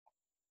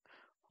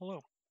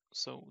Hello.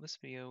 So this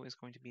video is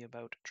going to be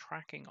about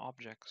tracking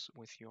objects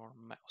with your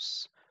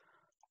mouse.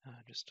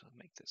 Just to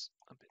make this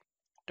a bit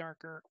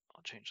darker,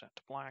 I'll change that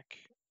to black.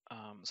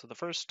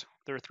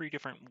 There are three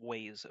different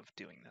ways of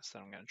doing this that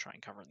I'm going to try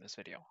and cover in this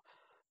video.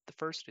 The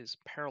first is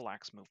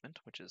parallax movement,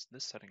 which is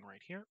this setting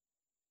right here.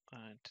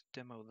 To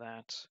demo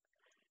that,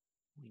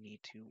 we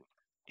need to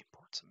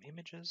import some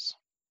images.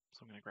 So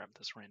I'm going to grab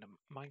this random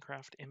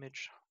Minecraft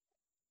image.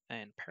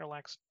 And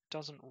parallax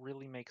doesn't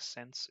really make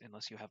sense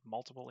unless you have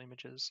multiple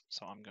images,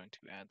 so I'm going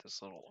to add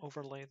this little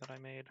overlay that I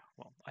made.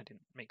 Well, I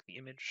didn't make the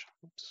image.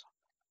 Oops.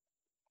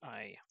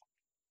 I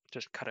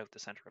just cut out the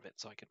center of it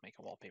so I could make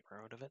a wallpaper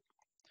out of it.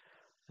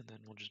 And then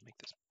we'll just make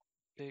this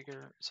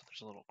bigger, so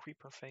there's a little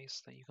creeper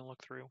face that you can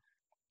look through.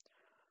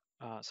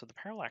 So the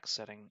parallax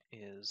setting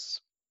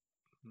is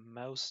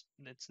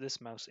it's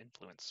this mouse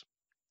influence.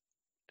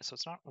 So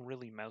it's not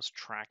really mouse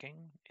tracking,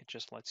 it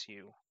just lets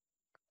you,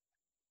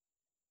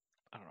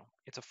 I don't know,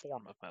 it's a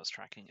form of mouse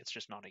tracking, it's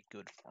just not a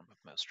good form of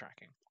mouse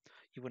tracking.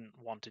 You wouldn't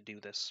want to do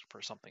this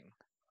for something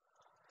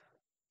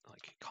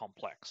like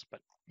complex,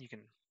 but you can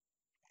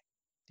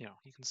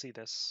see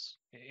this,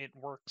 it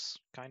works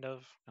kind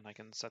of, and I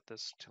can set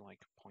this to like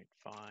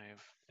 0.5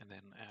 and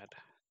then add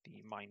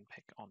the mine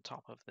pick on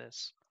top of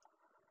this.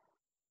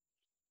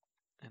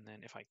 And then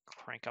if I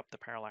crank up the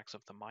parallax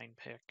of the mine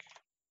pick,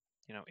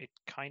 it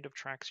kind of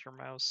tracks your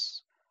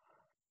mouse.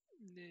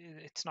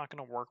 It's not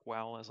going to work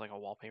well as like a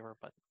wallpaper,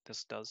 but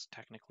this does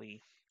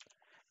technically,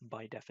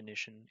 by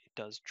definition, it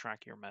does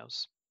track your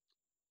mouse.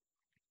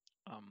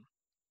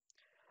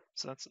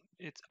 So that's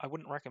it. I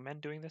wouldn't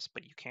recommend doing this,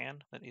 but you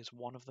can. That is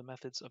one of the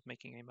methods of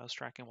making a mouse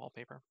tracking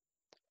wallpaper.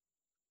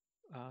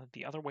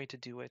 The other way to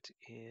do it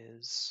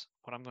is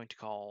what I'm going to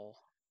call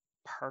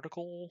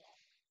particle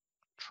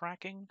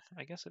tracking.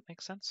 I guess it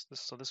makes sense.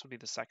 So this would be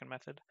the second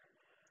method.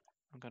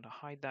 I'm going to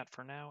hide that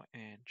for now,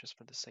 and just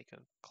for the sake of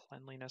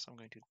cleanliness, I'm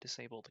going to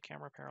disable the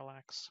camera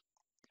parallax.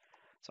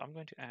 So I'm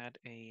going to add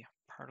a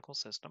particle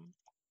system.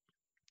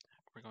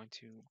 We're going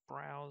to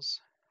browse.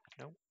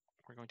 Nope.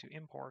 We're going to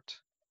import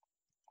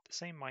the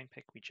same mine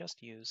pick we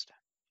just used,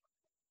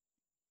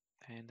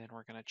 and then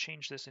we're going to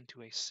change this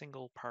into a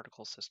single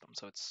particle system.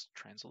 So it's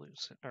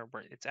translucent, or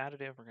it's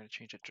additive. We're going to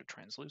change it to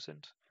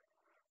translucent.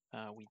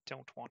 We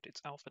don't want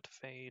its alpha to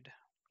fade.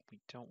 We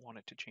don't want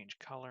it to change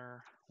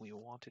color. We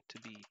want it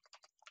to be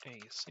a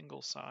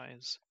single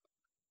size.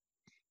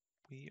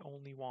 We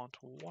only want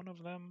one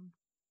of them.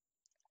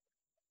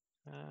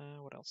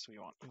 What else do we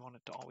want? We want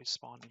it to always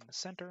spawn in the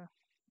center,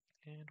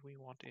 and we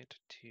want it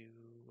to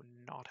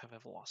not have a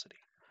velocity.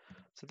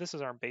 So this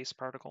is our base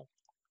particle.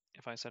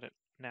 If I set it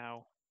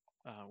now,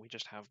 we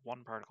just have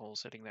one particle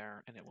sitting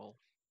there, and it will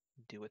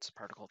do its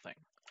particle thing.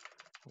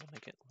 We'll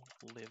make it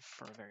live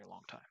for a very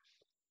long time.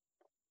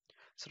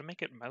 So to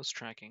make it mouse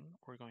tracking,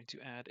 we're going to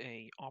add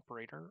a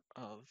operator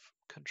of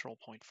control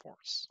point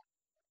force.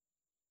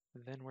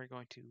 Then we're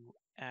going to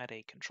add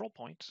a control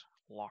point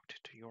locked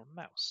to your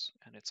mouse,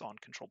 and it's on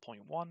control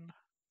point 1.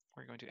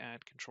 We're going to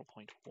add control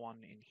point 1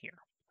 in here.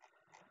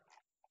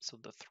 So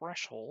the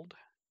threshold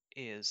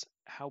is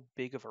how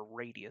big of a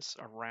radius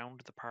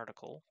around the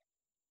particle.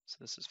 So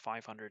this is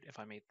 500. If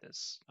I made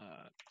this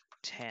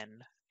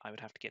 10, I would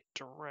have to get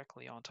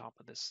directly on top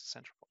of this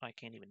central. I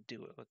can't even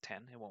do it with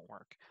 10. It won't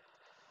work.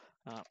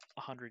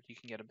 100, you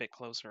can get a bit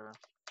closer.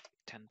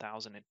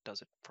 10,000, it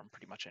does it from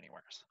pretty much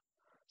anywhere.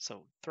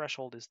 So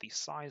threshold is the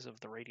size of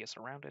the radius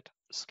around it.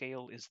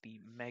 Scale is the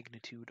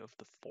magnitude of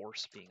the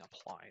force being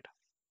applied.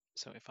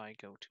 So if I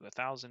go to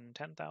 1,000,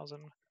 10,000,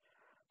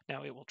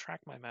 now it will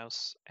track my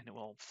mouse and it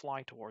will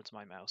fly towards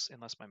my mouse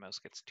unless my mouse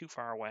gets too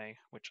far away,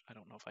 which I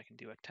don't know if I can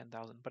do at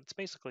 10,000, but it's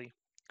basically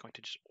going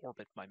to just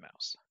orbit my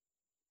mouse.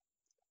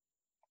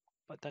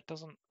 But that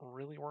doesn't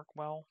really work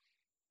well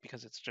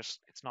because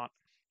it's not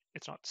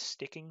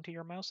sticking to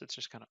your mouse, it's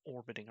just kind of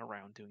orbiting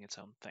around doing its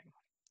own thing.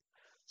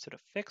 So to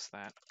fix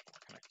that,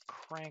 we're going to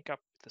crank up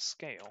the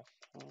scale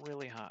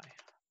really high.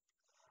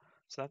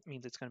 So that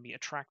means it's going to be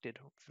attracted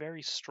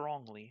very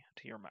strongly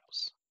to your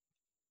mouse.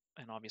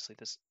 And obviously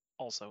this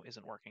also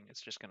isn't working,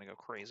 it's just going to go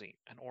crazy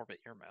and orbit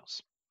your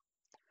mouse.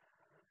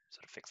 So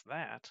to fix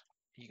that,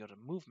 you go to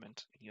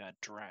movement and you add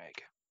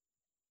drag.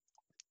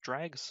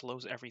 Drag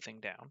slows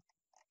everything down,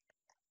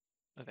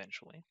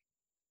 eventually,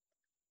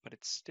 but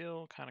it's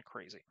still kind of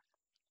crazy.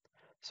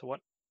 So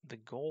what the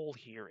goal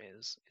here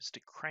is to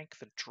crank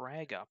the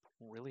drag up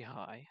really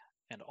high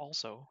and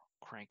also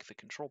crank the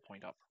control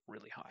point up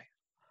really high.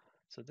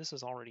 So this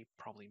is already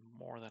probably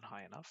more than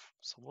high enough,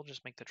 so we'll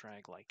just make the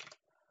drag like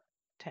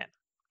 10.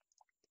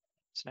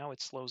 So now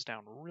it slows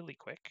down really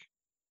quick,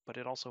 but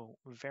it also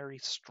very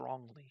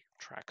strongly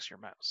tracks your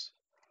mouse.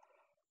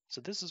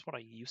 So this is what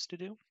I used to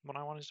do when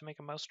I wanted to make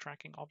a mouse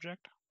tracking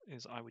object,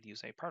 is I would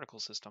use a particle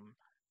system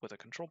with a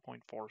control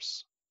point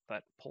force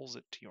that pulls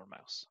it to your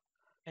mouse.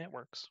 And it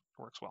works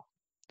well.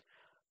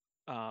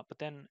 But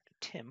then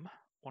Tim,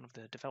 one of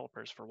the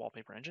developers for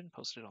Wallpaper Engine,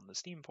 posted on the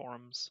Steam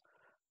forums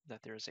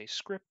that there's a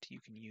script you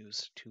can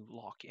use to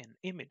lock an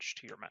image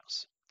to your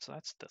mouse. So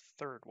that's the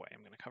third way I'm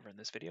going to cover in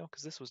this video,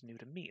 because this was new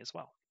to me as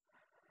well.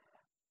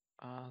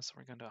 So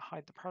we're going to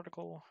hide the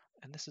particle,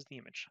 and this is the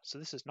image. So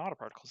this is not a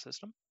particle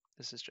system.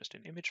 This is just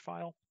an image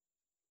file.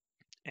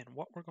 And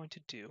what we're going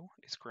to do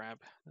is grab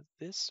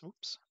this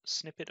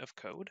snippet of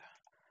code.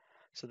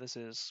 So this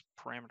is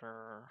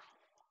parameter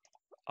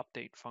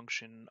update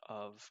function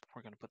of,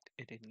 we're going to put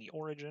it in the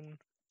origin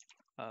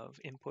of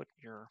input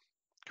your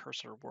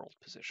cursor world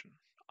position.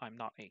 I'm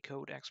not a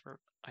code expert.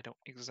 I don't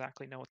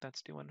exactly know what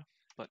that's doing,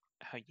 but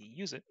how you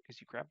use it is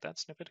you grab that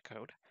snippet of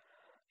code,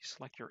 you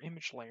select your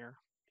image layer,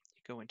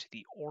 you go into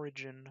the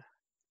origin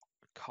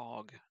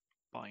cog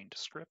bind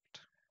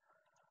script,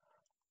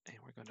 and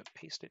we're going to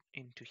paste it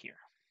into here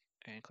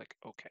and click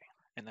OK.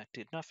 And that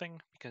did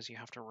nothing because you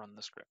have to run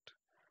the script.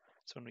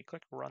 So when we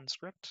click run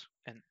script,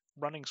 and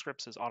running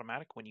scripts is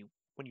automatic. When you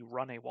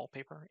run a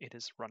wallpaper, it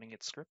is running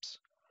its scripts.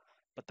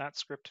 But that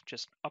script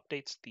just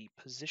updates the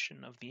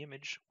position of the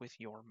image with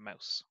your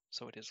mouse,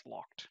 so it is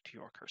locked to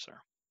your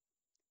cursor.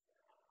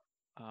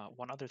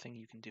 One other thing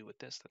you can do with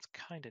this that's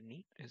kind of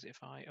neat is if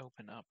I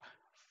open up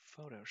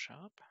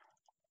Photoshop,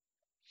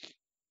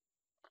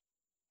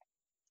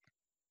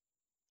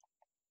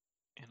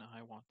 and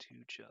I want to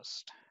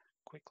just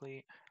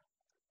quickly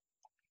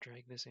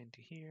drag this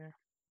into here,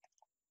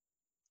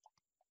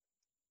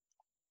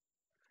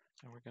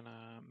 and we're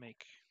gonna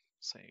make,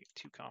 say,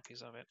 2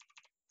 copies of it,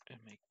 and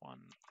make one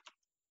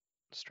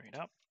straight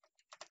up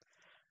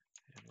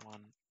and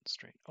one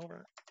straight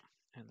over,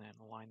 and then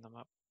line them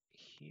up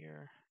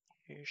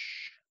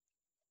here-ish.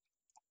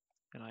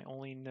 And I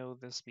only know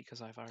this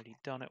because I've already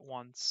done it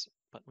once,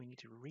 but we need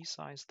to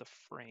resize the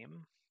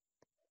frame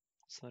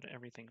so that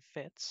everything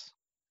fits,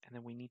 and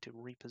then we need to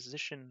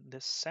reposition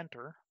this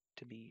center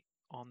to be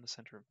on the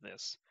center of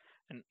this.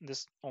 And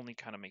this only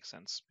kind of makes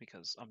sense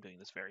because I'm doing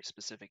this very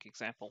specific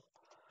example.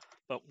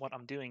 But what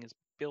I'm doing is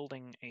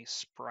building a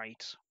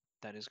sprite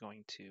that is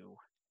going to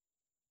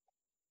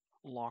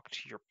lock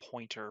to your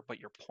pointer, but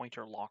your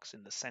pointer locks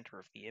in the center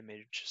of the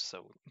image,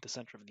 so the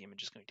center of the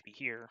image is going to be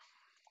here.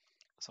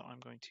 So I'm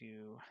going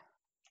to,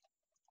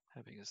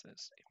 how big is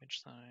this?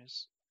 Image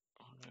size,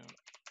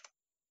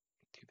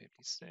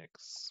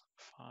 256,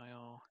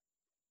 file,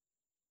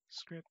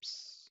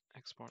 scripts,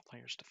 export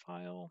layers to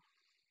file.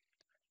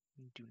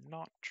 Do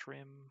not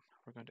trim.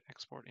 We're going to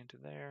export into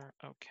there.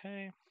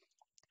 Okay.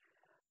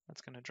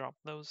 That's going to drop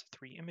those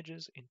 3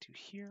 images into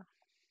here.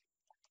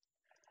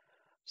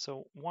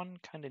 So one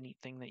kind of neat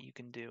thing that you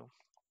can do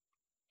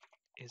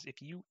is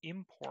if you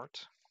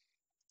import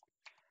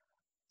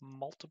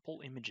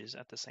multiple images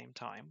at the same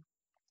time,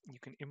 you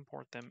can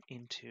import them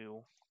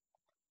into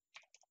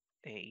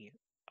I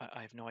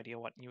have no idea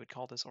what you would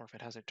call this or if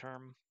it has a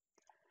term,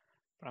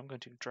 but I'm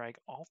going to drag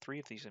all 3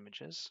 of these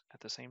images at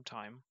the same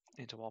time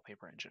into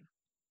Wallpaper Engine.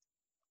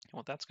 And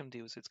what that's going to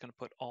do is it's going to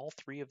put all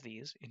 3 of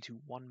these into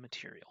one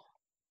material.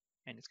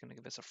 And it's going to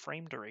give us a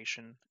frame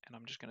duration, and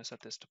I'm just going to set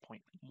this to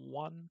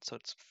 0.1 so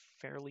it's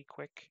fairly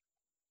quick.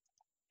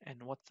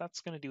 And what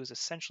that's going to do is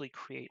essentially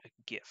create a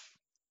GIF.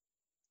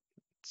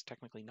 It's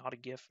technically not a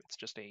GIF,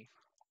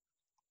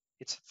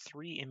 it's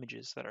 3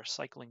 images that are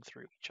cycling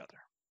through each other.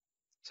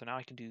 So now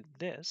I can do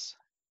this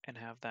and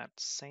have that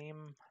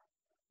same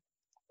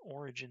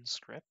origin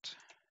script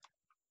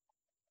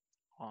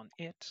on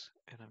it,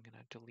 and I'm going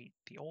to delete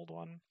the old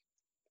one.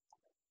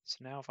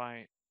 So now if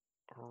I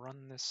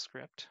run this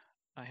script,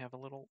 I have a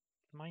little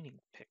mining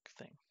pick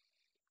thing.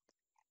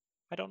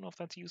 I don't know if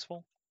that's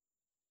useful,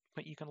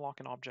 but you can lock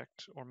an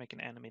object or make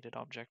an animated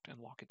object and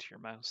lock it to your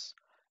mouse.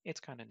 It's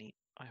kind of neat.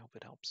 I hope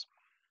it helps.